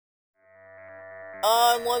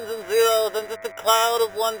I'm ones and zeros. I'm just a cloud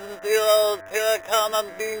of ones and zeros. Here I come. I'm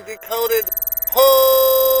being decoded.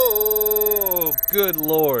 Oh, good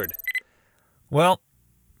Lord. Well,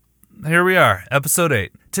 here we are, episode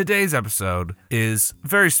 8. Today's episode is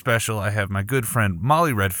very special. I have my good friend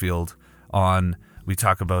Molly Redfield on. We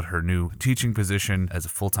talk about her new teaching position as a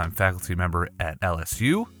full-time faculty member at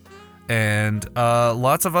LSU and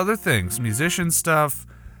lots of other things, musician stuff,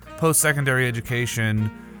 post-secondary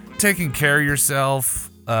education, taking care of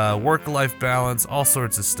yourself, work-life balance, all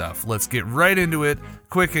sorts of stuff. Let's get right into it.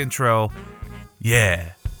 Quick intro.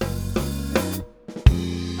 Yeah.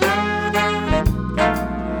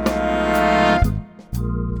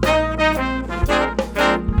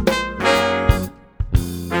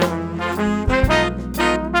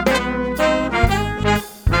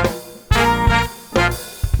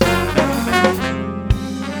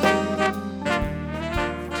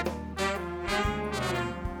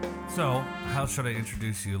 How should I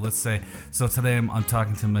introduce you? Let's say, so today I'm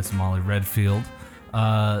talking to Miss Molly Redfield.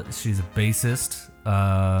 She's a bassist.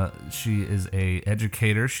 She is a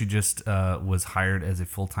educator. She just was hired as a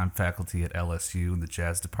full-time faculty at LSU in the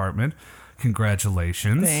jazz department.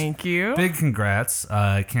 Congratulations. Thank you. Big congrats.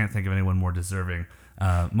 I can't think of anyone more deserving.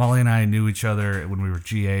 Molly and I knew each other when we were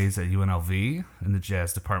GAs at UNLV in the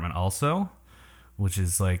jazz department also, which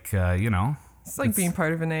is like, It's like being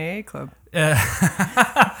part of an AA club.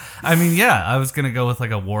 I mean, yeah, I was going to go with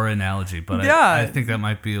like a war analogy, but yeah. I think that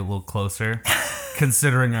might be a little closer.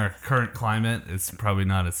 Considering our current climate, it's probably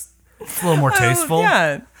not as... It's a little more tasteful.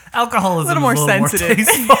 Yeah. Alcoholism a little more sensitive. More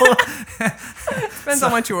tasteful. Depends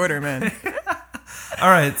on what you order, man. All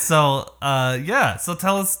right, so, so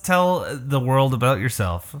tell the world about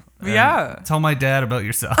yourself. Yeah. Tell my dad about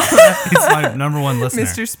yourself. He's my number one listener.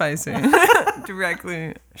 Mr. Spicy.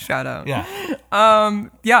 Directly shout out. Yeah.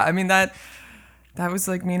 I mean, that was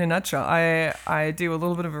like me in a nutshell. I do a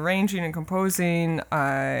little bit of arranging and composing.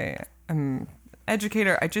 I am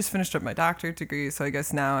educator. I just finished up my doctorate degree, so I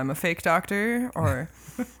guess now I'm a fake doctor, or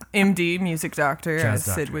MD, music doctor, jazz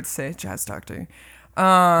as Sid doctor. would say, jazz doctor.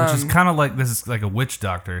 Which is kind of like, this is like a witch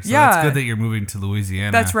doctor, so yeah, it's good that you're moving to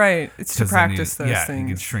Louisiana. That's right. It's to practice those things. things. You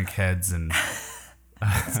can shrink heads and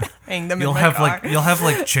hang them you'll in my have car. you'll have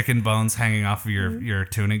like chicken bones hanging off of your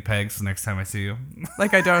tuning pegs the next time I see you.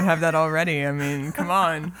 Like I don't have that already. I mean, come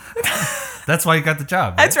on. That's why you got the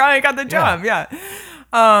job. Right? That's why I got the job. Yeah.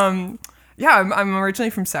 I'm originally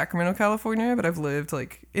from Sacramento, California, but I've lived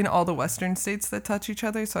like in all the western states that touch each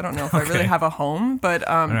other, so I don't know if I really have a home, but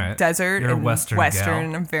right. desert You're and a western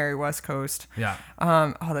gal. I'm very West Coast. Yeah.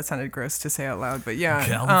 That sounded gross to say out loud, but yeah.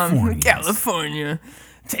 California.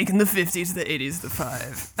 Taking the 50 to the 80s to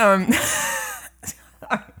 5.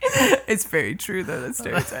 It's very true though, that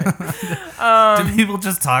stereotype. Do people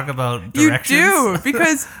just talk about directions? You do,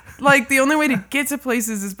 because like the only way to get to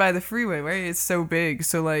places is by the freeway, right? It's so big.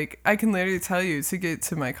 So like I can literally tell you, to get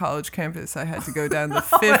to my college campus, I had to go down the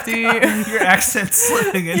 50. Your accent's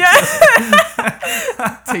slipping into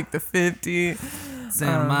Take the 50.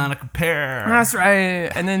 Santa Monica Pier. That's right.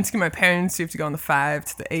 And then to get my parents, you have to go on the 5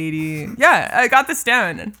 to the 80. Yeah, I got this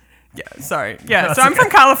down. Yeah, sorry. Yeah, so I'm from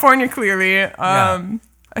California, clearly.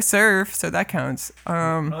 I surf, so that counts.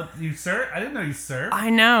 You surf? I didn't know you surf. I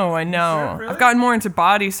know. Surf, really? I've gotten more into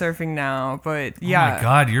body surfing now, but yeah. Oh my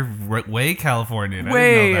God, you're way Californian. I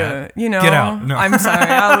way, didn't know that. Get out. No. I'm sorry,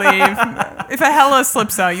 I'll leave. If a hella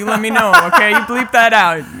slips out, you let me know, okay? You bleep that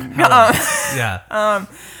out. Yeah.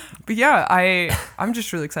 But yeah, I'm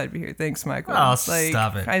just really excited to be here. Thanks, Michael. Oh,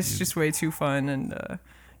 stop it. It's just way too fun, and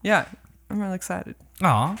I'm really excited.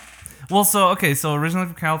 Aw. Well, so originally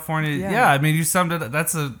from California. Yeah, I mean, you summed it.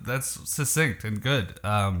 That's succinct and good.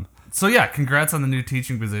 So yeah, congrats on the new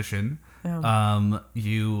teaching position. Yeah.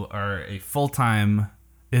 You are a full-time.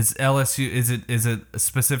 Is LSU? Is it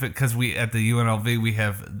specific? Because we at the UNLV we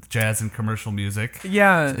have jazz and commercial music.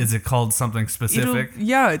 Yeah. Is it called something specific?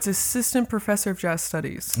 It's assistant professor of jazz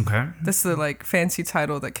studies. Okay. That's the like fancy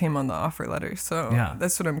title that came on the offer letter. So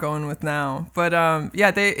that's what I'm going with now. But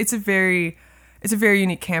it's a very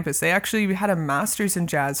unique campus. They actually had a master's in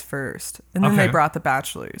jazz first, and then they brought the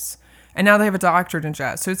bachelor's. And now they have a doctorate in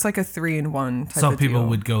jazz. So it's like a 3-in-1 type of deal. Some people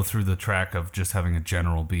would go through the track of just having a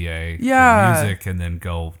general BA in music and then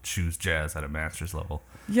go choose jazz at a master's level.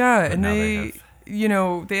 Yeah, but and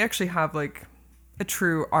they actually have like a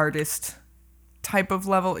true artist type of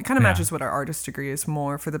level. It kind of matches what our artist degree is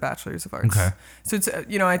more for the bachelor's of arts. Okay. So it's,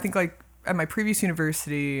 I think like at my previous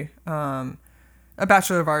university, A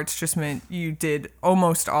Bachelor of Arts just meant you did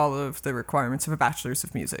almost all of the requirements of a Bachelor's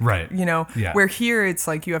of Music. Right. You know? Yeah. Where here it's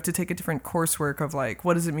like you have to take a different coursework of like,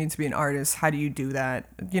 what does it mean to be an artist? How do you do that?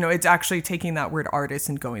 You know, it's actually taking that word artist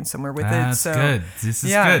and going somewhere with it. That's good. This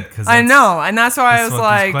is good. Cause I know. And that's why I was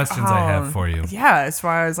like, questions I have for you. Yeah. That's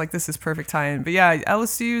why I was like, this is perfect tie-in. But yeah,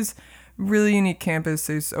 LSU's really unique campus.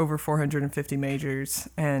 There's over 450 majors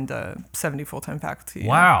and 70 full-time faculty.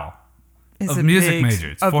 Wow. Of music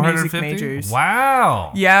majors. 450? Majors.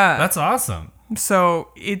 Wow. Yeah. That's awesome. So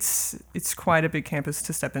it's quite a big campus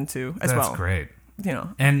to step into as well. That's great. You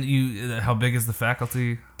know. And how big is the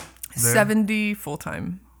faculty there? 70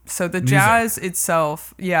 full-time. So the jazz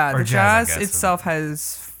itself, the jazz itself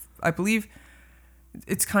has, I believe,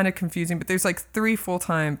 it's kind of confusing, but there's like 3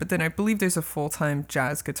 full-time, but then I believe there's a full-time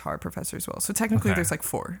jazz guitar professor as well. So technically there's like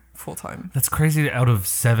 4 full-time. That's crazy. Out of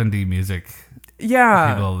 70 music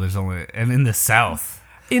people, there's only, and in the South.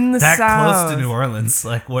 In the that South. Close to New Orleans,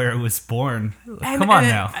 like where it was born. Come on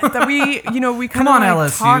now. we kind of like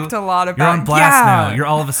LSU. Talked a lot about. You're on blast now. You're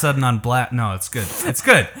all of a sudden on blast. No, it's good. It's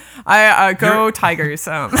good. Go Tigers.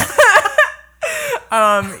 I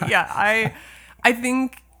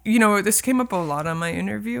think, this came up a lot on my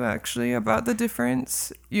interview actually about the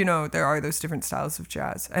difference. There are those different styles of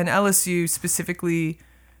jazz, and LSU specifically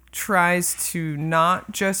tries to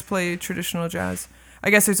not just play traditional jazz. I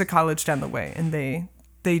guess there's a college down the way, and they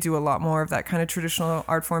do a lot more of that kind of traditional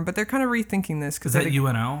art form, but they're kind of rethinking this. Is that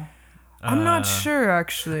UNO? I'm not sure,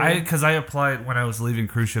 actually. Because I applied, when I was leaving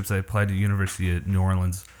cruise ships, I applied to University of New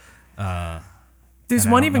Orleans. There's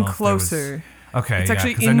one even closer. Okay, it's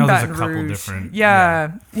actually in I know Baton there's a couple Rouge. different.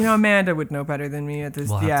 Yeah. Amanda would know better than me at this.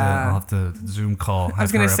 I'll have to Zoom call. I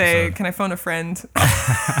was going to say, can I phone a friend?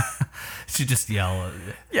 She just yell.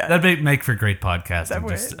 Yeah. That'd make for great podcasting.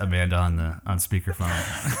 Just Amanda on speakerphone.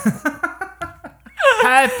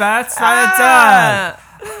 Hi, Bats.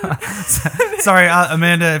 Sorry,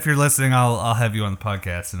 Amanda, if you're listening, I'll have you on the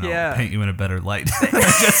podcast and I'll paint you in a better light than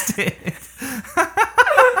I just did.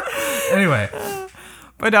 Anyway.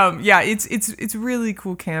 But it's really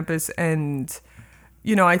cool campus, and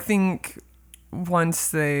I think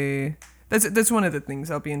once that's one of the things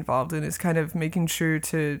I'll be involved in, is kind of making sure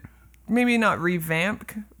to maybe not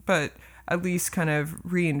revamp, but at least kind of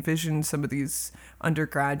re-envision some of these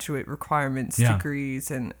undergraduate requirements,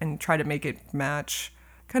 degrees, and try to make it match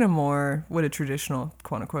kind of more what a traditional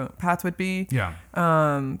quote unquote path would be. Yeah.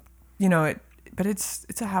 But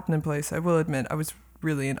it's a happening place. I will admit, I was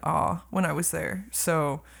really in awe when I was there.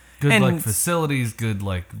 So good, facilities, good,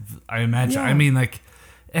 I imagine. I mean,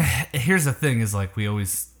 here's the thing: is we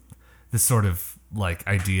always this sort of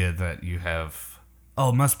idea that you have.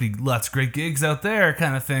 Oh, must be lots of great gigs out there,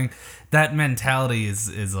 kind of thing. That mentality is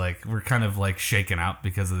we're kind of shaken up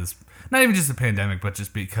because of this. Not even just the pandemic, but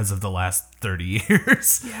just because of the last 30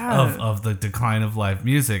 years of the decline of live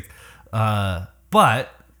music. But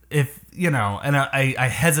if and I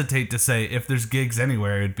hesitate to say if there's gigs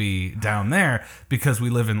anywhere, it'd be down there because we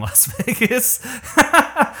live in Las Vegas,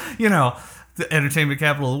 the entertainment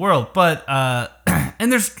capital of the world. But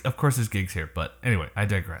and there's gigs here. But anyway, I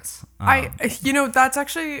digress. That's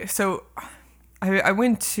actually so. I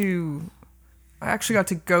actually got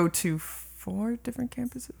to go to 4 different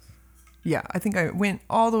campuses. Yeah, I think I went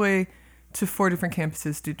all the way to 4 different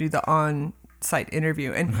campuses to do the on-site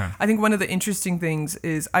interview. And I think one of the interesting things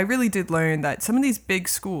is I really did learn that some of these big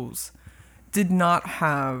schools did not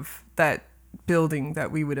have that building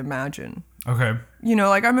that we would imagine. Okay.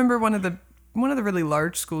 I remember one of the really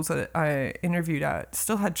large schools that I interviewed at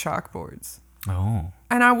still had chalkboards. Oh.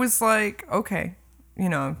 And I was like, okay,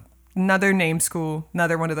 another name school,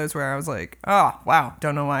 another one of those where I was like, oh, wow,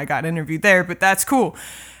 don't know why I got interviewed there, but that's cool.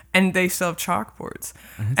 And they still have chalkboards.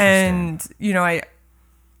 And,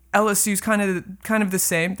 LSU's kind of the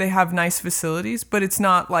same. They have nice facilities, but it's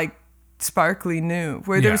not sparkly new.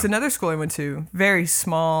 Where there was another school I went to, very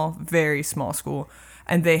small school,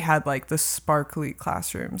 and they had the sparkly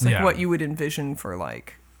classrooms, what you would envision for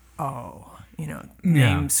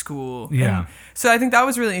name school. Yeah. And so I think that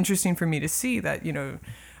was really interesting for me to see that,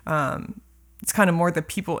 it's kind of more the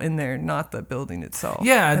people in there, not the building itself.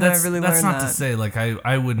 Yeah, and that's I really not learned to say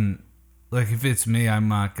I wouldn't if it's me, I'm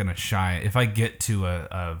not gonna shy if I get to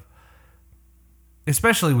a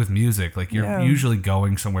especially with music, you're usually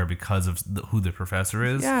going somewhere because of who the professor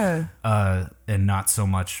is, and not so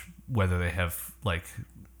much whether they have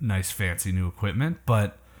nice fancy new equipment.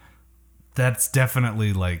 But that's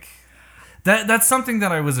definitely that's something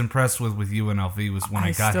that I was impressed with UNLV was when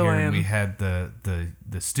I got here and we had the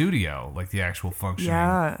studio, the actual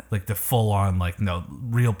functioning, the full on no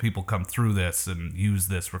real people come through this and use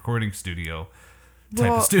this recording studio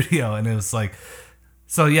type of studio, and it was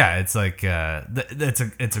So yeah, it's like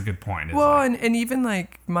it's a good point. Well, like, and even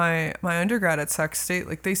like my undergrad at Sac State,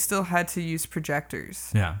 like they still had to use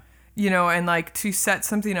projectors. Yeah. And like to set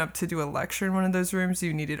something up to do a lecture in one of those rooms,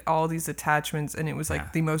 you needed all these attachments, and it was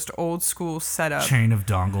like the most old school setup. Chain of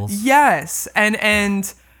dongles. Yes,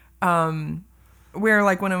 and where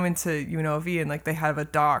like when I went to UNLV and like they have a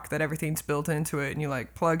dock that everything's built into it and you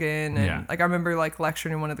like plug in and like I remember like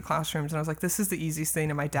lecturing in one of the classrooms and I was like, this is the easiest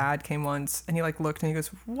thing. And my dad came once and he like looked and he goes,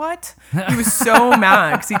 what? He was so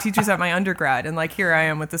mad because he teaches at my undergrad and like here I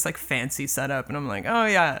am with this like fancy setup and I'm like, oh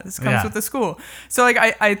yeah, this comes with the school. So like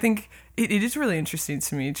I think it is really interesting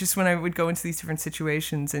to me just when I would go into these different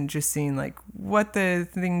situations and just seeing like what the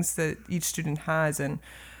things that each student has and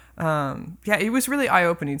it was really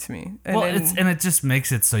eye-opening to me. And it just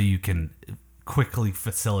makes it so you can quickly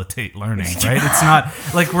facilitate learning, right? It's not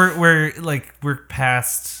like we're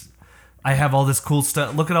past. I have all this cool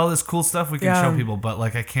stuff. Look at all this cool stuff we can show people, but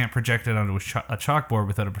like I can't project it onto a chalkboard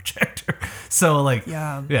without a projector. So like,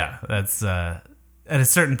 that's at a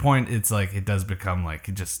certain point, it's like it does become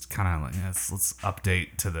like just kind of like let's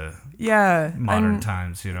update to the modern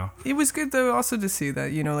times, It was good though also to see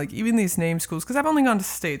that like even these name schools, because I've only gone to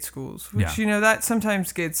state schools, which that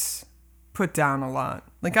sometimes gets put down a lot.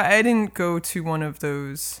 Like I didn't go to one of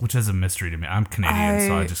those, which is a mystery to me. I'm Canadian,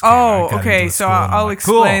 so I just can't. Okay, so I'll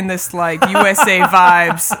explain this like USA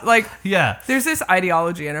vibes. Like there's this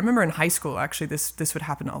ideology, and I remember in high school actually this would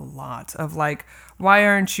happen a lot of like, why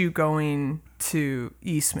aren't you going to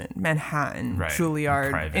Eastman, Manhattan,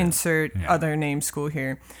 Juilliard, private. Insert other name school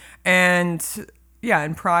here, and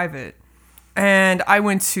in private, and I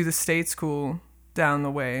went to the state school down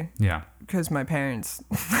the way. Because my parents,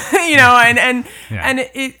 and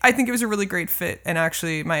I think it was a really great fit. And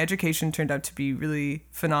actually, my education turned out to be really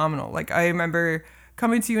phenomenal. Like I remember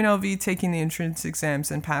coming to UNLV, taking the entrance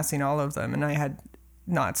exams and passing all of them, and I had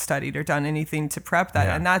not studied or done anything to prep that,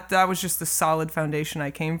 and that was just the solid foundation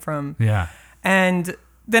I came from. And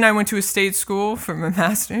then I went to a state school for my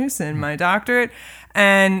master's and my doctorate.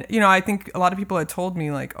 And, I think a lot of people had told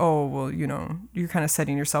me like, oh, well, you're kind of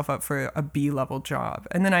setting yourself up for a B-level job.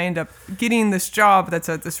 And then I end up getting this job that's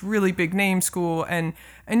at this really big name school. And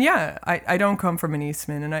I don't come from an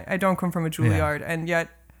Eastman and I don't come from a Juilliard. And yet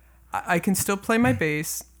I can still play my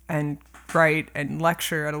bass and write and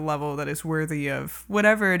lecture at a level that is worthy of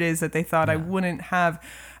whatever it is that they thought I wouldn't have.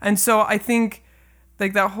 And so I think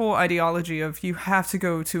like that whole ideology of you have to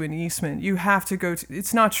go to an Eastman, you have to go to,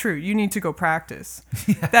 it's not true. You need to go practice.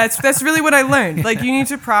 That's really what I learned. Like you need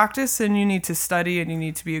to practice and you need to study and you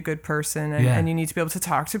need to be a good person and you need to be able to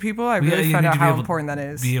talk to people. I really found out how important that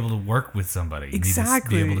is. Be able to work with somebody. You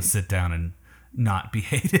exactly. need to be able to sit down and not be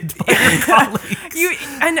hated by your colleagues.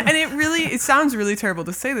 And it sounds really terrible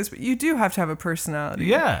to say this, but you do have to have a personality.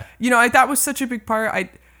 Yeah. That was such a big part.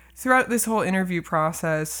 Throughout this whole interview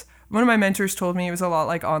process, one of my mentors told me it was a lot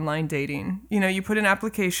like online dating. You put an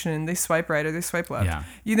application in, they swipe right or they swipe left. Yeah.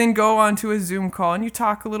 You then go onto a Zoom call and you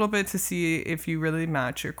talk a little bit to see if you really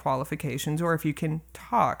match your qualifications or if you can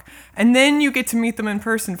talk. And then you get to meet them in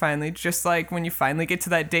person finally, just like when you finally get to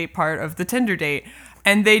that date part of the Tinder date.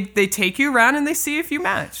 And they take you around and they see if you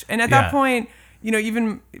match. And at that point,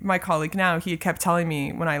 even my colleague now, he kept telling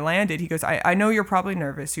me when I landed, he goes, I know you're probably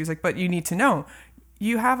nervous. He was like, but you need to know.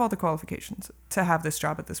 You have all the qualifications to have this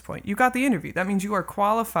job at this point. You got the interview. That means you are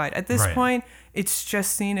qualified. At this point, it's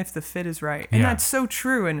just seeing if the fit is right. And that's so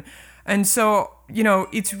true. And so,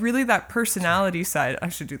 it's really that personality side. I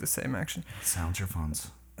should do the same, actually. Silence your phones.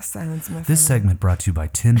 Silence my phone. This segment brought to you by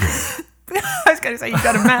Tinder. I was going to say, you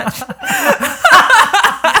got a match.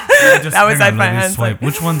 That was at my hand. Swipe.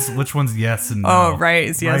 Which one's yes and no? Oh, right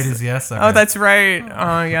is yes. Right is yes. Okay. Oh, that's right.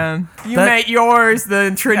 Oh, yeah. You met yours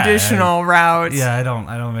the traditional route. Yeah, I don't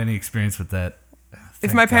have any experience with that.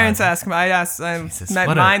 If my parents ask me, I'd ask. I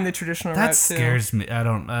met mine the traditional route too. That scares me. I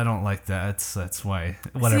don't like that. That's why.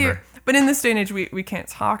 Whatever. See, but in this day and age, we can't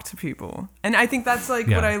talk to people, and I think that's like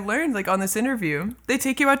what I learned. Like on this interview, they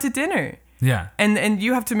take you out to dinner. Yeah. And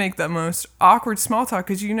you have to make the most awkward small talk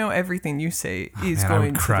because everything you say is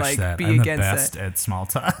going to like that. be I'm against the best at small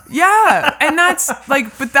talk. Yeah, and that's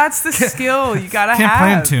like, but that's the skill you gotta Can't have.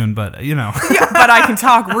 Can't play in tune, but Yeah, but I can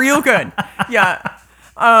talk real good. Yeah.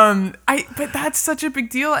 But that's such a big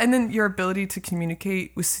deal. And then your ability to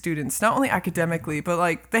communicate with students, not only academically, but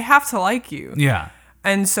like they have to like you. Yeah.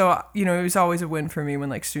 And so, it was always a win for me when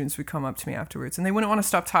like students would come up to me afterwards and they wouldn't want to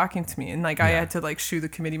stop talking to me. And like I had to like shoo the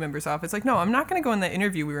committee members off. It's like, no, I'm not going to go in that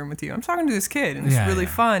interview room with you. I'm talking to this kid and it's really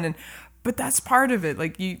fun. But that's part of it.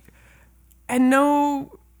 Like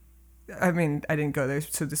I mean, I didn't go there,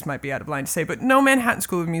 so this might be out of line to say, but no Manhattan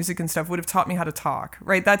School of Music and stuff would have taught me how to talk,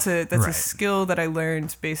 right? That's a skill that I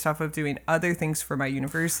learned based off of doing other things for my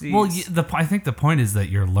university. Well, I think the point is that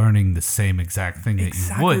you're learning the same exact thing that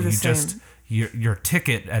you would. You just your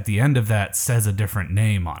ticket at the end of that says a different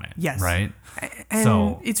name on it. Yes. Right? And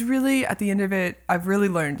so it's really, at the end of it, I've really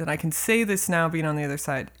learned, and I can say this now being on the other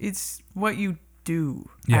side, it's what you do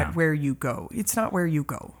at where you go. It's not where you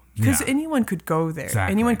go. Because anyone could go there.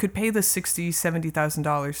 Exactly. Anyone could pay the $60,000,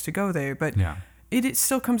 $70,000 to go there. But it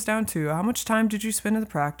still comes down to how much time did you spend in the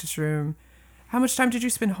practice room? How much time did you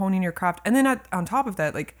spend honing your craft? And then on top of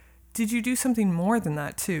that, like, did you do something more than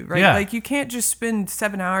that too, right? Yeah. Like, you can't just spend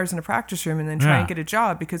 7 hours in a practice room and then try and get a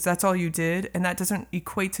job, because that's all you did, and that doesn't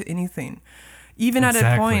equate to anything. Even at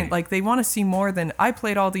a point, like, they want to see more than, I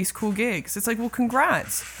played all these cool gigs. It's like, well,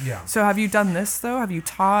 congrats. Yeah. So have you done this, though? Have you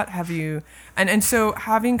taught? Have you... And so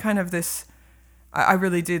having kind of this... I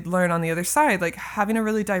really did learn on the other side, like, having a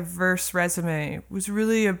really diverse resume was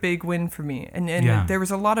really a big win for me. And there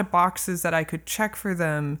was a lot of boxes that I could check for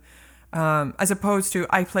them, as opposed to,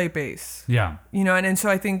 I play bass. Yeah. You know, and so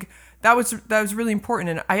I think... That was really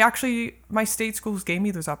important. And my state schools gave me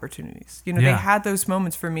those opportunities. You know, they had those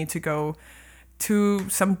moments for me to go to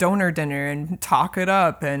some donor dinner and talk it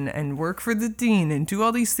up and work for the dean and do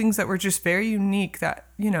all these things that were just very unique, that,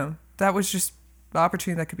 you know, that was just the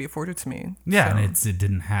opportunity that could be afforded to me. Yeah, so. And it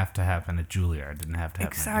didn't have to happen at Juilliard. It didn't have to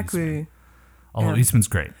happen at Eastman. Although Eastman's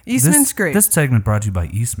great. Eastman's great. This segment brought to you by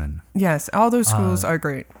Eastman. Yes, all those schools are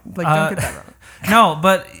great. Like, don't get that wrong. No,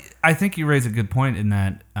 but I think you raise a good point in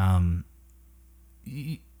that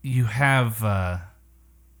you have,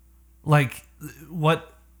 like, what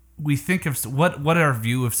we think of, what our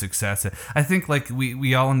view of success is. I think, like,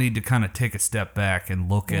 we all need to kind of take a step back and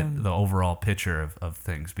look at the overall picture of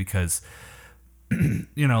things, because,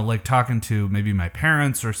 you know, like, talking to maybe my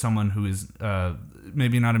parents or someone who is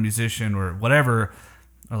maybe not a musician or whatever,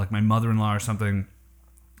 or like my mother-in-law or something,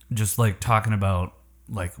 just like talking about,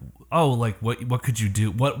 like, oh, like, what could you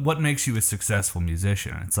do? What makes you a successful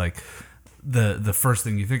musician? It's like the first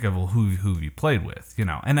thing you think of, well, who you played with, you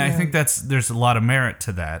know. And I think there's a lot of merit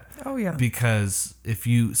to that. Oh yeah. Because if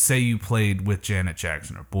you say you played with Janet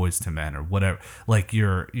Jackson or Boyz II Men or whatever, like,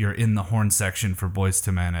 you're in the horn section for Boyz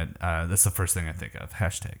II Men, at that's the first thing I think of.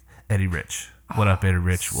 Hashtag Eddie Rich. What up, Eddie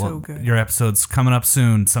Rich? So well, good. Your episode's coming up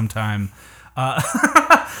soon sometime.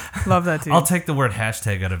 Love that, dude. I'll take the word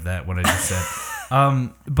hashtag out of that, what I just said.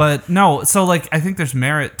 But no, so, like, I think there's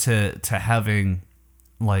merit to having,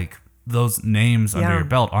 like, those names under your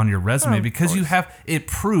belt on your resume, because it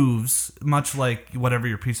proves, much like whatever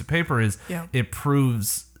your piece of paper is, it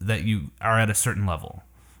proves that you are at a certain level,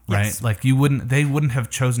 right? Yes. Like, they wouldn't have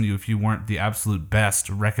chosen you if you weren't the absolute best,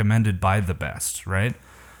 recommended by the best, right?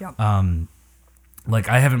 Yeah. Like,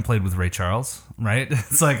 I haven't played with Ray Charles, right?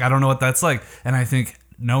 It's like, I don't know what that's like. And I think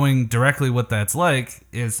knowing directly what that's like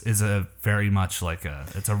is a very much like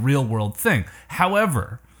it's a real world thing.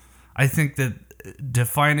 However, I think that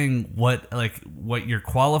defining what you're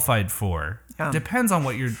qualified for depends on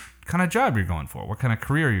what your kind of job you're going for, what kind of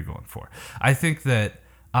career you're going for. I think that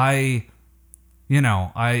I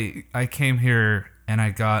came here and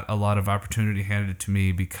I got a lot of opportunity handed to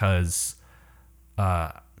me because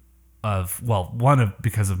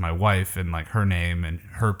because of my wife and, like, her name and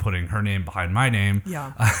her putting her name behind my name,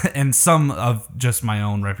 and some of just my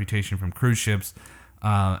own reputation from cruise ships,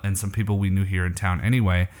 and some people we knew here in town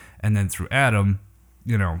anyway. And then through Adam,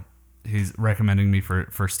 you know, he's recommending me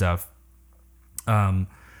for stuff. But,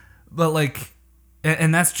 like,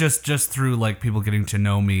 and that's just through, like, people getting to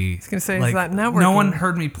know me. I was gonna say, like, is that networking? No one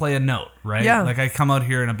heard me play a note, right? Yeah. Like, I come out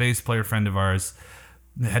here and a bass player friend of ours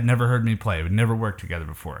had never heard me play. We'd never worked together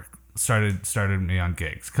before. Started me on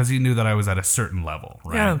gigs because he knew that I was at a certain level,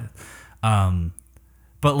 right? Yeah.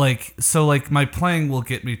 But, like, so, like, my playing will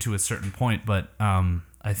get me to a certain point, but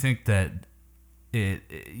I think that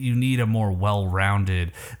you need a more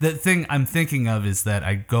well-rounded. The thing I'm thinking of is that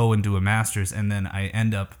I go and do a master's, and then I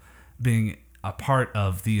end up being a part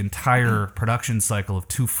of the entire production cycle of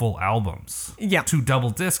 2 full albums. Yeah. 2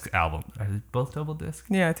 double disc albums. Are they both double disc?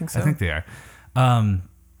 Yeah, I think so. I think they are.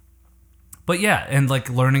 But yeah, and, like,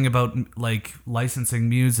 learning about, like, licensing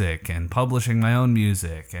music and publishing my own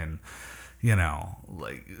music and, you know,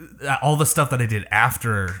 like, all the stuff that I did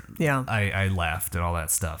after I left and all that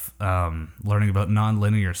stuff. Learning about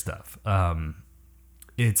non-linear stuff.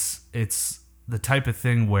 It's the type of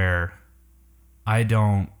thing where I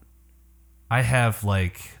have,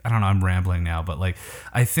 like, I don't know, I'm rambling now, but, like,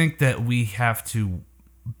 I think that we have to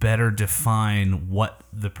better define what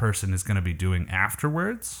the person is going to be doing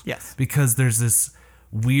afterwards. Yes. Because there's this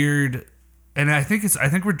weird and I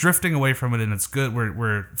think we're drifting away from it, and it's good.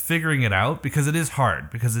 We're figuring it out because it is hard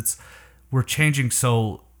because we're changing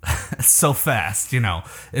so fast.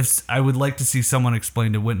 If I would like to see someone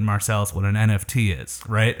explain to Wynton Marsalis what an NFT is,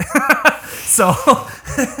 right? so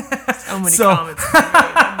many comments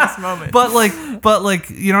in this moment. But like,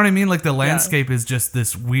 you know what I mean? Like the landscape is just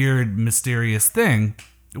this weird, mysterious thing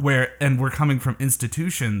and we're coming from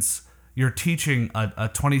institutions. You're teaching a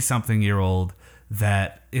 20-something-year-old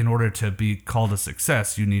that in order to be called a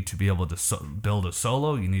success, you need to be able to build a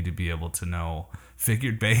solo. You need to be able to know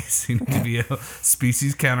figured bass. You need to be a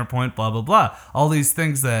species counterpoint, blah, blah, blah. All these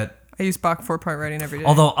things that... I use Bach 4-part writing every day.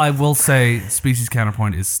 Although I will say species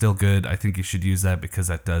counterpoint is still good. I think you should use that because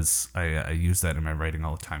that does... I use that in my writing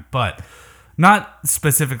all the time. But not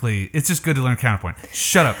specifically... It's just good to learn counterpoint.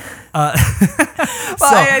 Shut up. I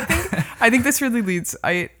think this really leads...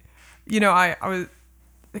 I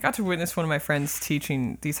got to witness one of my friends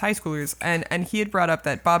teaching these high schoolers, and he had brought up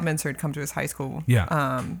that Bob Menser had come to his high school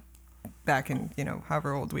back in,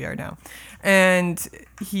 however old we are now. And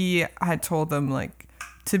he had told them, like,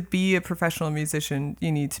 to be a professional musician,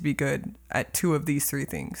 you need to be good at two of these three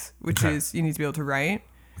things, which is you need to be able to write,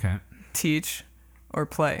 teach, or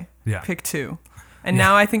play. Yeah. Pick two. And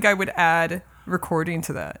now I think I would add recording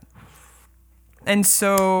to that. And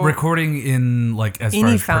so recording in like as far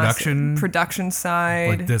as production side,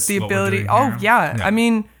 like this, the ability. I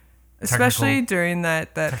mean, especially during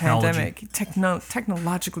that technology. pandemic,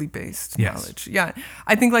 technologically based knowledge. Yeah,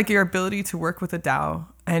 I think like your ability to work with a DAW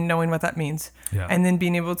and knowing what that means, and then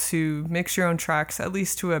being able to mix your own tracks at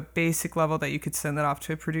least to a basic level that you could send that off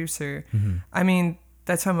to a producer. Mm-hmm. I mean,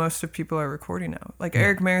 that's how most of people are recording now. Like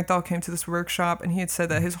Eric Marienthal came to this workshop and he had said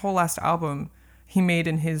that his whole last album he made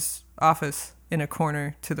in his office in a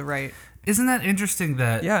corner to the right. Isn't that interesting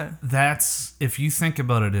that that's, if you think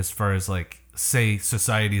about it as far as like, say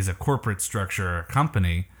society is a corporate structure or a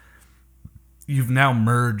company, you've now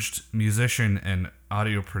merged musician and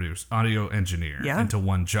audio engineer into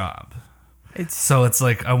one job. So it's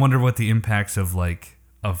like, I wonder what the impacts of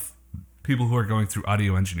people who are going through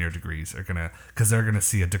audio engineer degrees are because they're gonna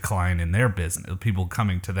see a decline in their business, people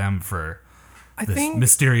coming to them for this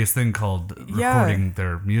mysterious thing called recording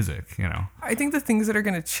their music, I think the things that are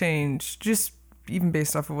going to change, just even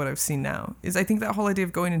based off of what I've seen now, is I think that whole idea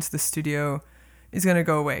of going into the studio is going to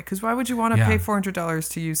go away. Because why would you want to pay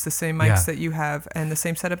 $400 to use the same mics that you have and the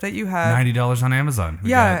same setup that you have? $90 on Amazon. We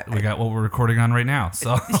got what we're recording on right now.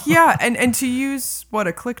 So and to use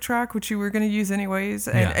a click track, which you were going to use anyways,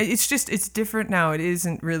 and it's different now. It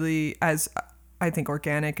isn't really as, I think,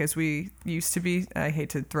 organic as we used to be. I hate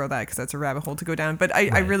to throw that because that's a rabbit hole to go down. But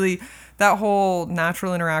I really, that whole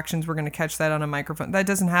natural interactions, we're going to catch that on a microphone. That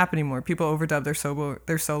doesn't happen anymore. People overdub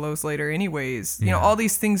their solos later anyways. All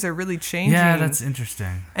these things are really changing. Yeah, that's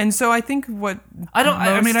interesting. And so I think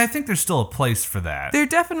I think there's still a place for that. There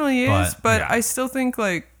definitely is. But I still think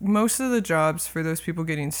like most of the jobs for those people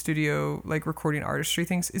getting studio, like recording artistry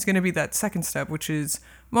things, is going to be that second step, which is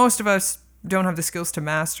most of us don't have the skills to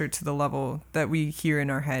master to the level that we hear in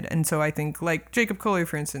our head. And so I think like Jacob Collier,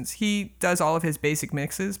 for instance, he does all of his basic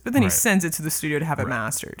mixes, but then he sends it to the studio to have it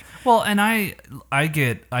mastered. Well, and I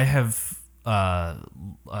have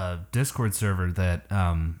a Discord server that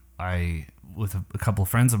I with a couple of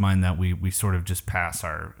friends of mine that we sort of just pass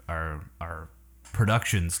our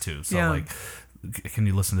productions to. So like, can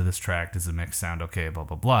you listen to this track? Does the mix sound okay? Blah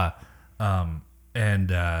blah blah. And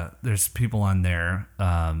there's people on there,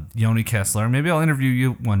 Yoni Kessler. Maybe I'll interview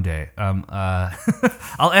you one day. I'll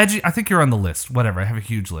add you. I think you're on the list. Whatever. I have a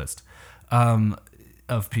huge list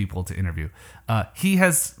of people to interview. He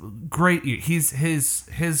has great.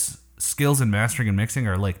 His skills in mastering and mixing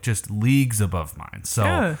are like just leagues above mine.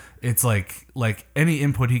 So it's like any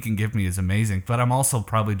input he can give me is amazing. But I'm also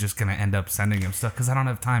probably just gonna end up sending him stuff because I don't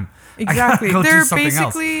have time. Exactly. They're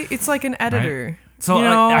basically it's like an editor. Right? So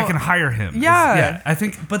I can hire him. Yeah. I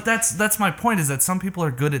think, but that's my point, is that some people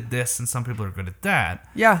are good at this and some people are good at that.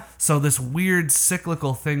 Yeah. So this weird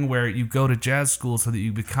cyclical thing where you go to jazz school so that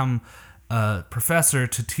you become a professor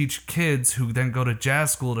to teach kids, who then go to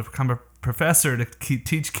jazz school to become a professor to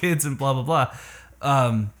teach kids, and blah blah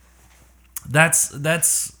blah. That's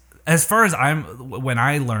as far as when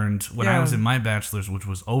I was in my bachelor's, which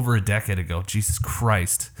was over a decade ago. Jesus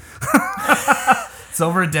Christ. It's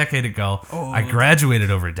over a decade ago. Old. I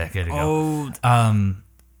graduated over a decade ago. Old.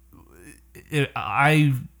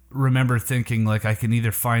 I remember thinking like I can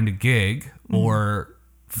either find a gig or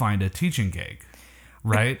find a teaching gig.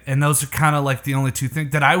 right? And those are kind of like the only two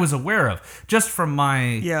things that I was aware of, just from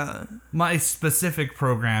my specific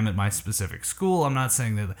program at my specific school. I'm not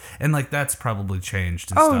saying that, and like that's probably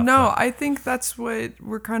changed. And stuff, no, but I think that's what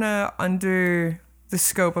we're kind of under the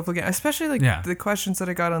scope of looking at, especially like the questions that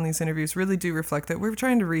I got on these interviews really do reflect that we're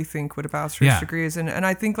trying to rethink what a bachelor's degree is, and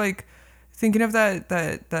I think like thinking of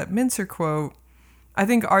that Mincer quote. I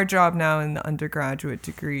think our job now in the undergraduate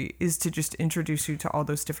degree is to just introduce you to all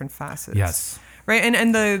those different facets. Yes. Right.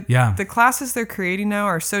 And the classes they're creating now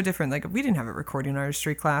are so different. Like we didn't have a recording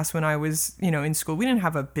artistry class when I was, in school. We didn't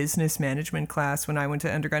have a business management class when I went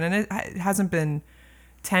to undergrad. And it hasn't been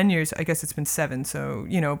 10 years. I guess it's been 7. So,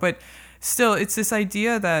 but still it's this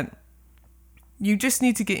idea that you just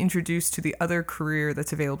need to get introduced to the other career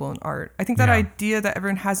that's available in art. I think that idea that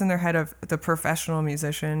everyone has in their head of the professional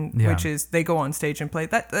musician, which is they go on stage and play,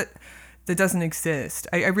 that doesn't exist.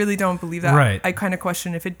 I really don't believe that. Right. I kind of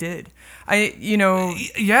question if it did. That's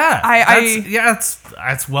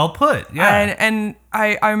well put. Yeah. And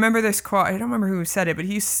I remember this quote. I don't remember who said it, but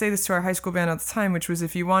he used to say this to our high school band all the time, which was,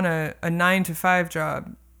 if you want a 9 to 5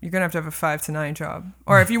 job, you're going to have a 5 to 9 job.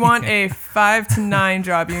 Or if you want a 5 to 9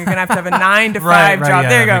 job, you're going to have a 9 to 5 job. Yeah,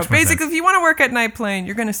 there you go. Basically, if you want to work at night playing,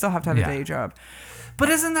 you're going to still have a day job. But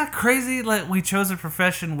isn't that crazy? Like, we chose a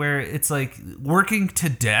profession where it's like working to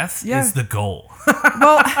death is the goal.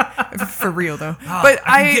 Well, for real though. But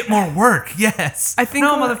I can get more work. Yes. I think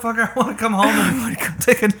motherfucker, I want to come home and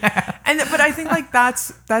take a nap. But I think like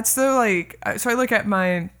that's the like. So I look at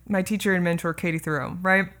my teacher and mentor Katie Thoreau,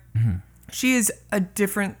 right? Mm-hmm. She is a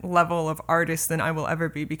different level of artist than I will ever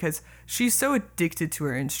be, because she's so addicted to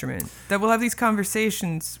her instrument that we'll have these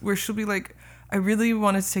conversations where she'll be like, I really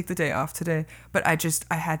wanted to take the day off today, but I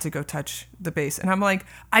had to go touch the bass. And I'm like,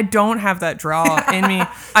 I don't have that draw in me.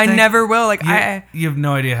 I never will. Like you have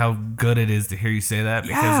no idea how good it is to hear you say that,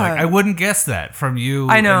 because like I wouldn't guess that from you.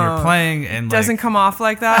 I know. And you're playing and doesn't come off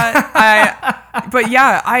like that.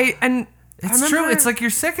 It's true. It's like you're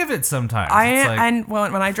sick of it sometimes.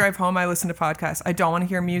 When I drive home, I listen to podcasts. I don't want to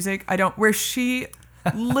hear music. Where she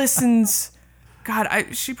listens, God,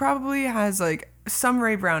 she probably has like some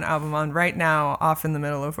Ray Brown album on right now, off in the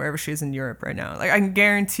middle of wherever she is in Europe right now. Like I can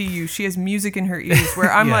guarantee you, she has music in her ears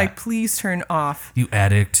where I'm like, please turn off. You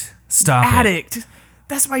addict. Stop addict. It.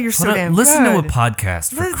 That's why you're so damn listen good. to a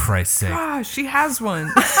podcast, for Christ's sake. Gosh, she has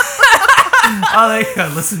one. There you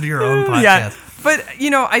go. Listen to your own podcast. Yeah. But,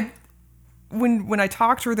 when I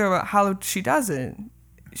talk to her though about how she does it,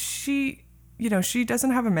 she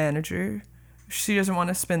doesn't have a manager. She doesn't want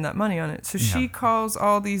to spend that money on it. So she calls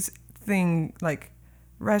all these things like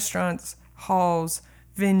restaurants, halls,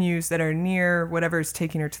 venues that are near whatever is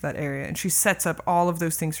taking her to that area. And she sets up all of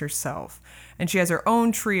those things herself. And she has her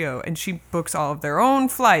own trio, and she books all of their own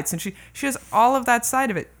flights, and she has all of that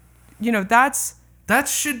side of it. That's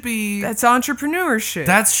entrepreneurship.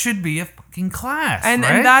 That should be a fucking class, and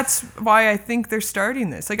right? And that's why I think they're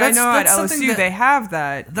starting this. Like, I know at LSU they have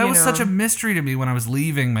that. That was such a mystery to me when I was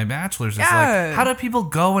leaving my bachelor's. It's like, how do people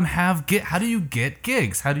go and how do you get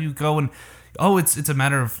gigs? How do you go and it's a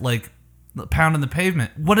matter of like pounding the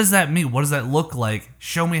pavement. What does that mean? What does that look like?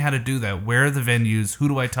 Show me how to do that. Where are the venues? Who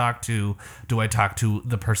do I talk to? Do I talk to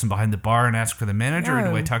the person behind the bar and ask for the manager, or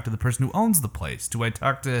do I talk to the person who owns the place? Do I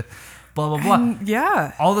talk to blah, blah,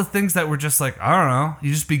 blah. All the things that were just like, I don't know,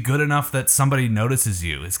 you just be good enough that somebody notices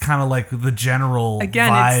you. It's kind of like the general vibe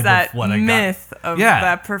it's that of what myth of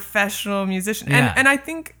that professional musician. And I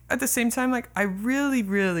think at the same time, like, I really,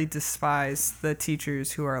 really despise the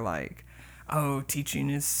teachers who are like, oh,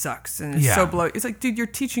 teaching sucks and it's so blow. It's like, dude, you're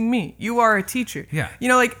teaching me. You are a teacher. Yeah.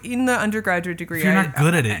 Like in the undergraduate degree. If you're not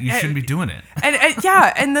good at it, you shouldn't be doing it.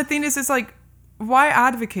 And the thing is like, why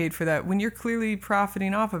advocate for that when you're clearly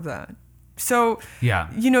profiting off of that? So,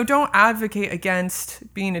 don't advocate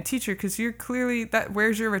against being a teacher, because you're clearly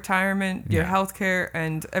where's your retirement, your healthcare,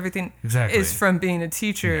 and everything is from being a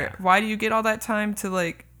teacher. Yeah. Why do you get all that time to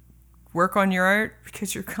like work on your art?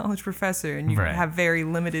 Because you're a college professor and you have very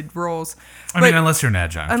limited roles. I mean, unless you're an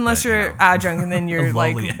adjunct. Adjunct, and then you're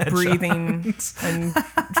like breathing and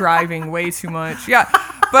driving way too much. Yeah.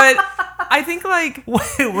 But I think like...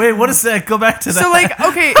 Wait, what is that? Go back to that. So like,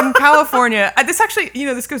 okay, in California, this actually,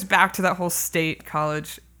 this goes back to that whole state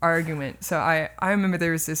college argument. So I remember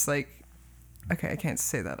there was this like, okay, I can't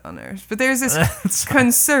say that on air, but there's this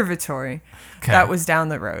conservatory that was down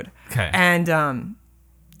the road. Okay. And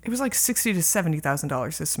it was like $60,000 to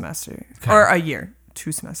 $70,000 a semester, or a year,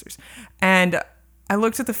 2 semesters. And I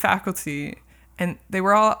looked at the faculty, and they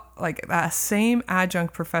were all like the same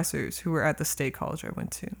adjunct professors who were at the state college I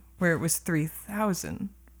went to, where it was $3,000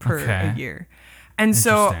 per a year. And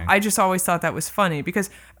so I just always thought that was funny, because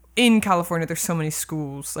in California, there's so many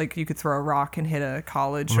schools. Like you could throw a rock and hit a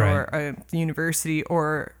college or a university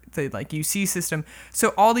or the like UC system.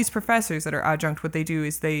 So all these professors that are adjunct, what they do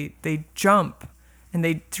is they jump and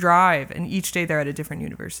they drive, and each day they're at a different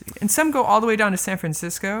university. And some go all the way down to San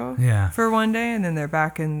Francisco for one day, and then they're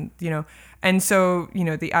back in, and so,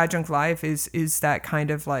 the adjunct life is that kind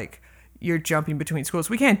of like you're jumping between schools.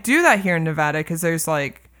 We can't do that here in Nevada because there's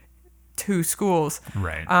like 2 schools.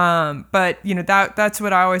 Right. But that's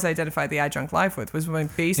what I always identified the adjunct life with, was my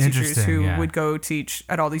bass teachers who would go teach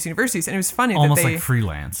at all these universities. And it was funny almost that they like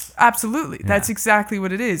freelance. Absolutely. Yeah. That's exactly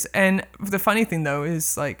what it is. And the funny thing though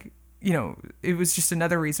is like, it was just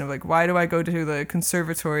another reason of like, why do I go to the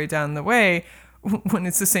conservatory down the way when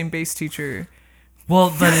it's the same bass teacher?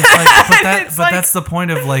 Well, but it's like, that's the point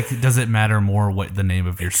of like, does it matter more what the name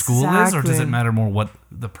of your school is, or does it matter more what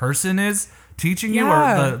the person is teaching you,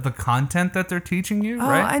 or the content that they're teaching you,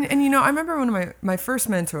 right? And I remember one of my first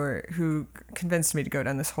mentor who convinced me to go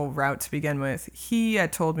down this whole route to begin with, he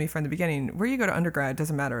had told me from the beginning, where you go to undergrad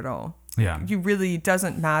doesn't matter at all. Yeah. You really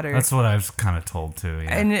doesn't matter. That's what I was kind of told too.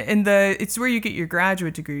 Yeah. And it's where you get your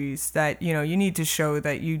graduate degrees that, you need to show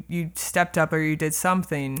that you stepped up or you did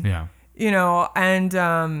something. Yeah.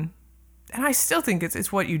 And I still think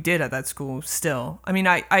it's what you did at that school still. I mean,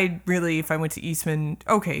 I really, if I went to Eastman,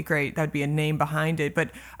 okay, great, that'd be a name behind it,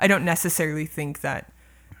 but I don't necessarily think that,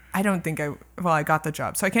 I got the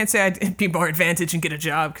job. So I can't say I'd be more advantaged and get a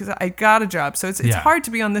job because I got a job. So it's hard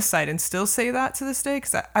to be on this side and still say that to this day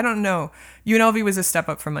because I don't know. UNLV was a step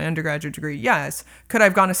up from my undergraduate degree. Yes. Could I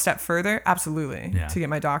have gone a step further? Absolutely. To get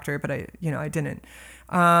my doctorate, but I didn't.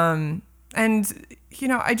 I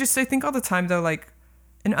think all the time though, like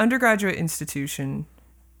an undergraduate institution,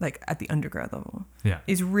 like at the undergrad level,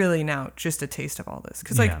 is really now just a taste of all this.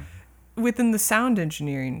 Because within the sound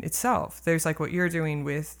engineering itself, there's like what you're doing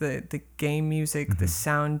with the game music, the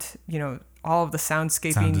sound, all of the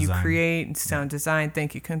soundscaping you create and sound design.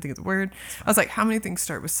 Thank you. Couldn't think of the word. I was like, how many things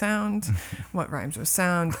start with sound? What rhymes with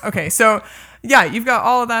sound? Okay. So you've got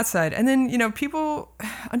all of that side. And then,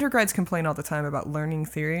 undergrads complain all the time about learning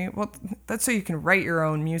theory. Well, that's so you can write your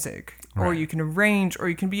own music or you can arrange, or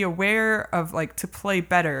you can be aware of like to play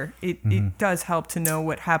better. It does help to know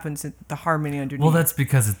what happens in the harmony underneath. Well, that's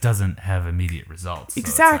because it doesn't have immediate results. So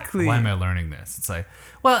exactly. It's like, why am I learning this? It's like,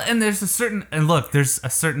 well, and there's a certain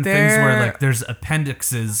things where like there's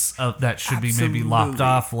appendixes that should be maybe lopped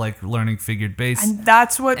off, like learning figured bass. And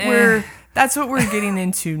that's what we're getting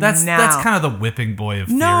into now. That's kind of the whipping boy of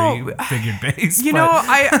theory, figured bass.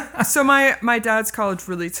 So my dad's college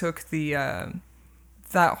really took the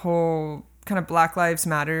that whole kind of Black Lives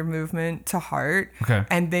Matter movement to heart. Okay.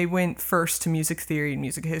 And they went first to music theory and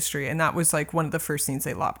music history. And that was like one of the first things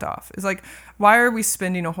they lopped off. It's like, why are we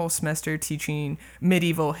spending a whole semester teaching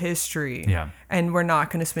medieval history? Yeah. And we're not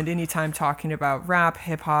going to spend any time talking about rap,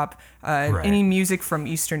 hip hop, any music from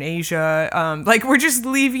Eastern Asia. Like we're just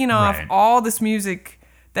leaving off all this music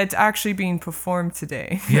that's actually being performed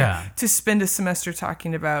today. To spend a semester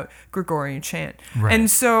talking about Gregorian chant. Right. And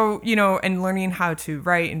so, and learning how to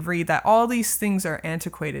write and read, that all these things are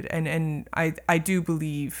antiquated. And I do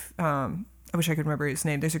believe, I wish I could remember his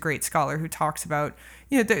name. There's a great scholar who talks about,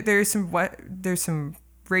 there's some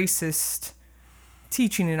racist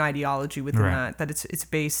teaching and ideology within that it's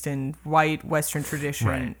based in white Western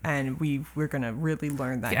tradition, and we're gonna really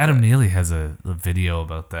learn that. Adam Neely has a video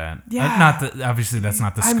about that. Not that obviously that's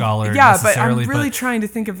not the scholar necessarily, but I'm really trying to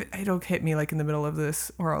think of it'll hit me like in the middle of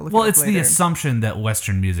this, or I'll look. Well, it's later. The assumption that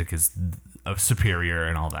Western music is superior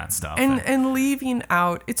and all that stuff, and leaving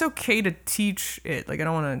out, it's okay to teach it. Like I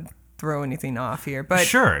don't want to throw anything off here,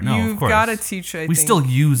 but you've got to teach. We still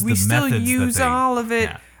use the methods. We still use all of it.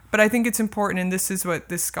 Yeah. But I think it's important, and this is what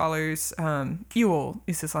this scholar's, Ewell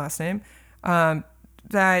is his last name,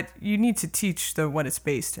 that you need to teach what it's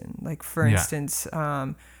based in. Like, for instance,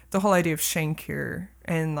 the whole idea of Schenker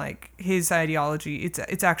and, like, his ideology,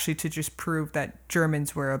 it's actually to just prove that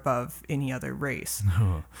Germans were above any other race.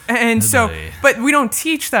 And so, but we don't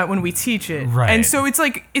teach that when we teach it. Right. And so it's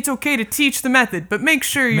like, it's okay to teach the method, but make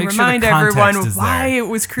sure you remind everyone why it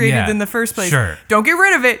was created in the first place. Sure. Don't get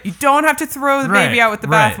rid of it. You don't have to throw the baby out with the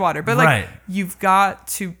bathwater. But, like, you've got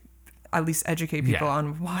to at least educate people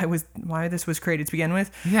on why this was created to begin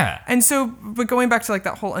with. Yeah. And so, but going back to, like,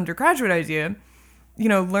 that whole undergraduate idea,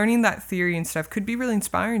 learning that theory and stuff could be really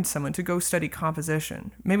inspiring to someone to go study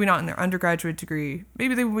composition. Maybe not in their undergraduate degree.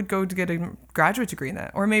 Maybe they would go to get a graduate degree in that.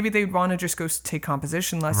 Or maybe they'd want to just go take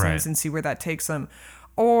composition lessons and see where that takes them.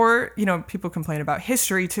 Or, people complain about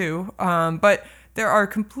history too. But there are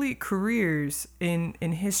complete careers in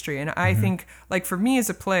history. And I think, like, for me as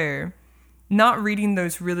a player, not reading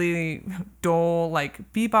those really dull,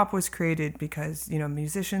 like, bebop was created because,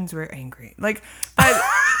 musicians were angry. Like,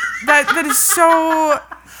 that is so...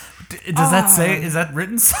 Does that say, is that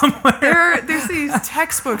written somewhere? There's these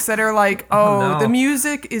textbooks that are like, the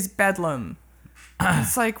music is bedlam.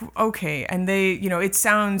 It's like, okay. And they, it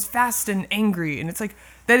sounds fast and angry. And it's like,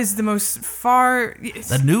 that is the most far...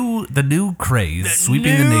 The new craze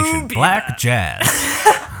sweeping the nation. Bebop. Black jazz.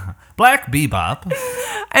 Black bebop.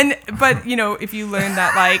 But if you learn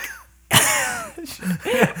that, like,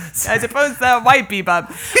 as opposed to white bebop,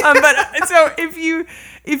 but so if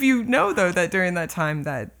you know though that during that time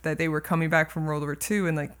that they were coming back from World War II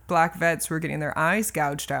and like black vets were getting their eyes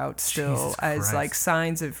gouged out still as like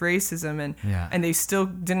signs of racism and they still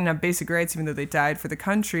didn't have basic rights even though they died for the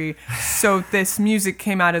country. So this music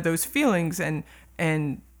came out of those feelings and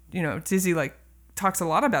Dizzy like talks a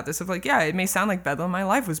lot about this of like, it may sound like bedlam. My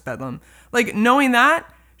life was bedlam. Like knowing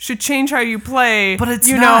that should change how you play, but it's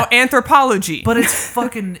anthropology. But it's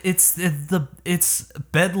fucking, it's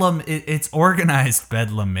bedlam. It's organized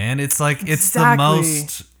bedlam, man. It's like, it's the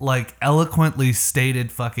most like eloquently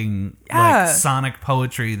stated fucking like sonic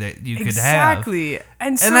poetry that you could have. Exactly.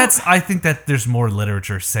 And that's, I think that there's more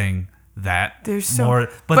literature saying that. There's more,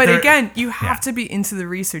 but again, you have to be into the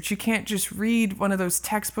research. You can't just read one of those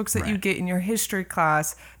textbooks that you get in your history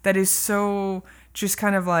class that is so just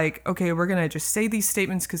kind of like, okay, we're gonna just say these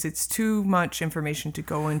statements because it's too much information to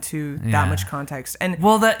go into that much context. And it's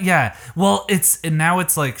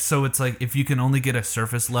like, so it's like if you can only get a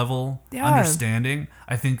surface level understanding,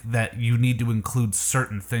 I think that you need to include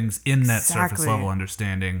certain things in that surface level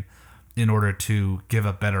understanding in order to give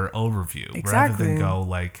a better overview rather than go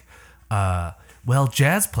like,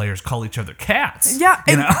 jazz players call each other cats. Yeah,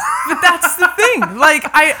 but that's the thing. Like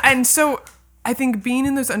I think being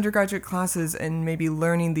in those undergraduate classes and maybe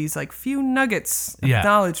learning these like few nuggets of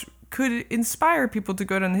knowledge could inspire people to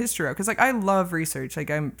go down the history route. Because like I love research.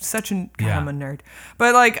 Like I'm such I'm a nerd,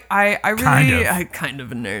 but like I really kind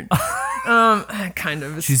of a nerd. Kind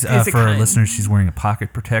of. She's for our listeners. She's wearing a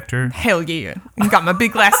pocket protector. Hell yeah! Got my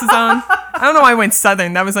big glasses on. I don't know why I went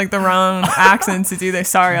Southern. That was like the wrong accent to do there.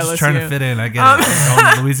 Sorry, I was trying to fit in. I get it. I'm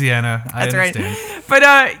going to Louisiana. That's understand. Right. But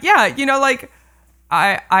like.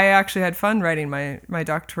 I actually had fun writing my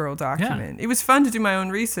doctoral document. Yeah. It was fun to do my own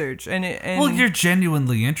research, and you're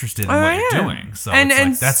genuinely interested in what you're doing, so it's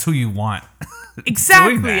like that's who you want.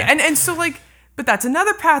 Exactly, and so like, but that's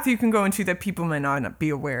another path you can go into that people might not be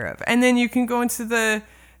aware of, and then you can go into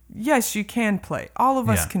yes, you can play. All of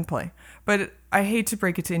us can play, but I hate to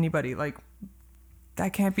break it to anybody, like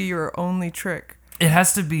that can't be your only trick. It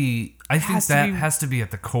has to be. I think that has to be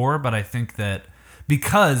at the core, but I think that.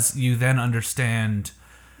 Because you then understand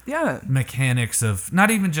mechanics of not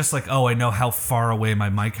even just like, I know how far away my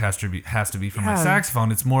mic has to be from my saxophone.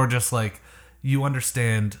 It's more just like you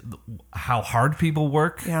understand how hard people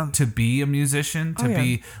work to be a musician, to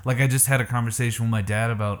be like I just had a conversation with my dad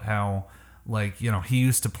about how like, he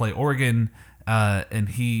used to play organ and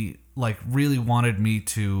he like really wanted me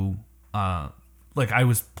to like I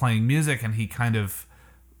was playing music and he kind of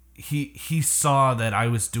he saw that I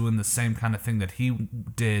was doing the same kind of thing that he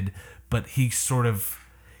did, but it's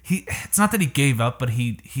not that he gave up, but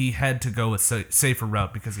he had to go a safer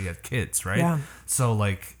route because he had kids, right? Yeah. So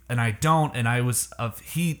like, and I don't, and I was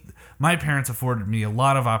my parents afforded me a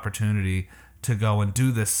lot of opportunity to go and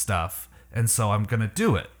do this stuff, and so I'm gonna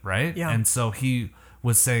do it, right? Yeah. And so he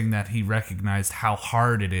was saying that he recognized how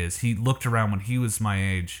hard it is. He looked around when he was my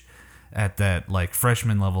age, at that like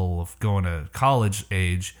freshman level of going to college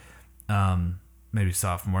age. Maybe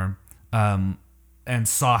sophomore, and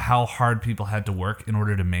saw how hard people had to work in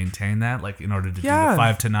order to maintain that, like in order to do the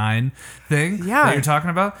 5 to 9 thing that you're talking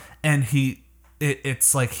about. And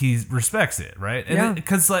it's like he respects it, right? And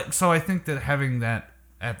because so I think that having that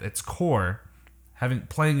at its core,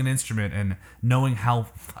 playing an instrument and knowing how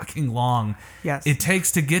fucking long it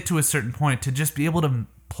takes to get to a certain point to just be able to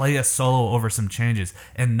play a solo over some changes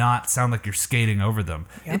and not sound like you're skating over them.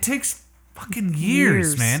 It takes fucking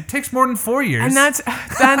years, man. It takes more than 4 years. And that's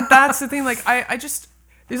the thing. Like I just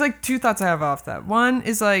there's like two thoughts I have off that. One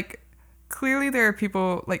is like clearly there are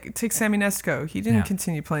people like take Sammy Nesco. He didn't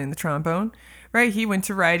continue playing the trombone, right? He went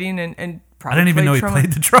to writing and probably I didn't even know he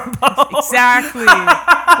played the trombone. Exactly.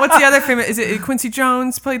 What's the other famous? Is it Quincy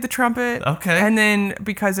Jones played the trumpet? Okay. And then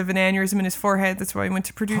because of an aneurysm in his forehead, that's why he went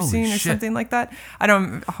to producing or something like that. I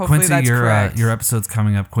don't. Hopefully Quincy, that's correct. Your episode's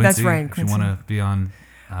coming up, Quincy. That's right, Quincy. If you want to be on.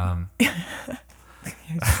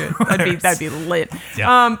 That'd be lit.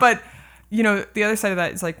 Yeah. But the other side of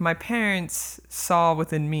that is like my parents saw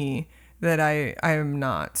within me that I am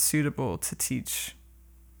not suitable to teach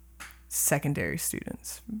secondary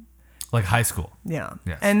students. Like high school. Yeah.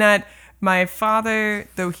 Yes. And that my father,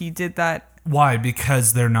 though he did that. Why?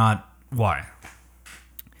 Because they're not. Why?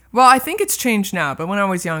 Well, I think it's changed now, but when I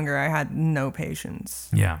was younger, I had no patience.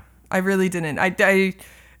 Yeah. I really didn't.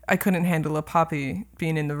 I couldn't handle a puppy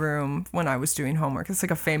being in the room when I was doing homework. It's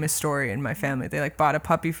like a famous story in my family. They like bought a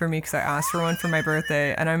puppy for me because I asked for one for my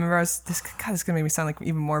birthday. And I remember this is going to make me sound like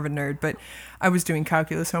even more of a nerd, but I was doing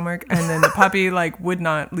calculus homework and then the puppy like would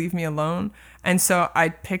not leave me alone. And so I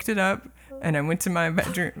picked it up and I went to my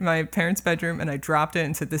bedroom, my parents' bedroom, and I dropped it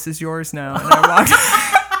and said, "This is yours now." And I walked.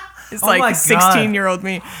 It's like 16-year-old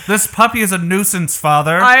me. This puppy is a nuisance,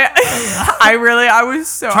 Father. I was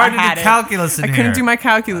so trying to do calculus in here. I couldn't do my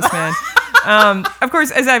calculus, man. Of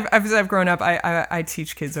course, as I've grown up, I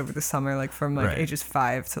teach kids over the summer, like from like ages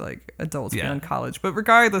 5 to like adults beyond college. But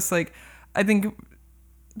regardless, like I think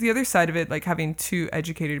the other side of it, like having 2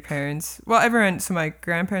 educated parents. Well, everyone. So my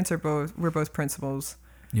grandparents were both principals.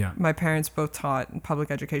 Yeah. My parents both taught in public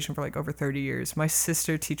education for like over 30 years. My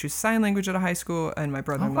sister teaches sign language at a high school, and my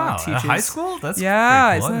brother-in-law teaches. At a high school? That's cool.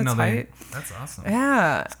 Isn't that tight? That's awesome.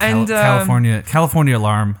 Yeah. California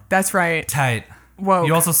alarm. That's right. Tight. Whoa.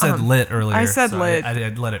 You also said lit earlier. I said lit.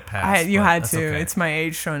 I'd let it pass. You had to. Okay. It's my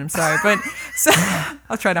age showing. I'm sorry, but so,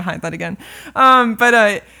 I'll try to hide that again.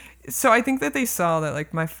 So I think that they saw that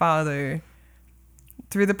like my father,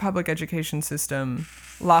 through the public education system,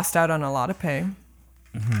 lost out on a lot of pay.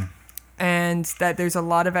 Mm-hmm. And that there's a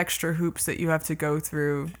lot of extra hoops that you have to go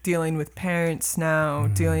through dealing with parents now,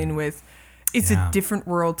 dealing with, it's a different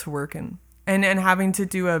world to work in. And having to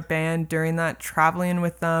do a band during that, traveling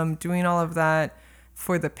with them, doing all of that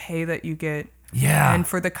for the pay that you get. Yeah. And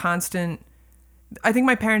for the constant, I think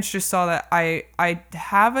my parents just saw that I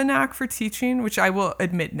have a knack for teaching, which I will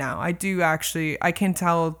admit now. I do actually, I can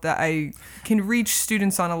tell that I can reach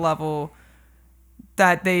students on a level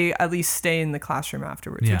that they at least stay in the classroom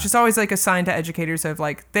afterwards, which is always like a sign to educators of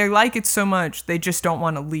like, they like it so much, they just don't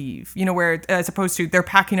want to leave, you know, where as opposed to they're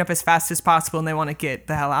packing up as fast as possible and they want to get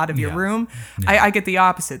the hell out of your room. I get the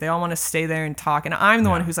opposite. They all want to stay there and talk. And I'm the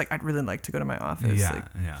one who's like, I'd really like to go to my office.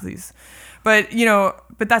 Please. But, you know,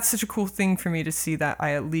 but that's such a cool thing for me to see that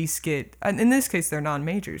I at least get, and in this case, they're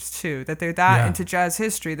non-majors too, that they're that into jazz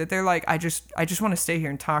history, that they're like, I just want to stay here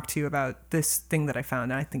and talk to you about this thing that I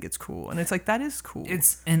found, and I think it's cool. And it's like, that is cool.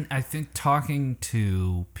 And I think talking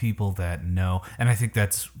to people that know, and I think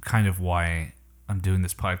that's kind of why I'm doing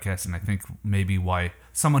this podcast, and I think maybe why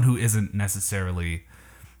someone who isn't necessarily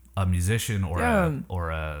a musician or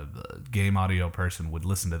a game audio person would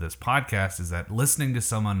listen to this podcast, is that listening to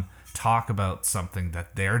someone talk about something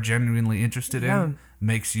that they're genuinely interested in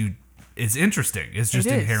is interesting. It's just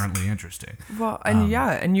inherently interesting. Well, and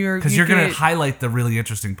and you're going to highlight the really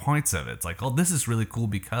interesting points of it. It's like, oh, this is really cool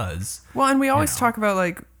because. Well, and we always talk about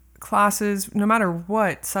like classes, no matter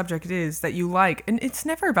what subject it is that you like, and it's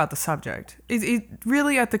never about the subject. It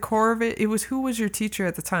really at the core of it was who was your teacher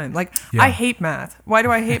at the time. Like I hate math. Why do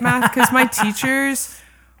I hate math? Because my teachers.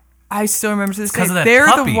 I still remember to this day. They're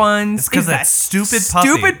the ones. It's because that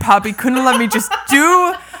stupid puppy couldn't let me just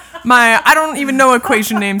do I don't even know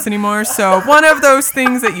equation names anymore. So one of those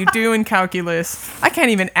things that you do in calculus, I can't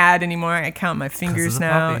even add anymore. I count my fingers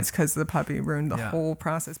now. Puppy. It's because the puppy ruined the whole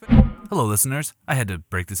process. Hello, listeners. I had to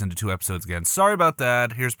break this into 2 episodes again. Sorry about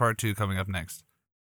that. Here's part 2 coming up next.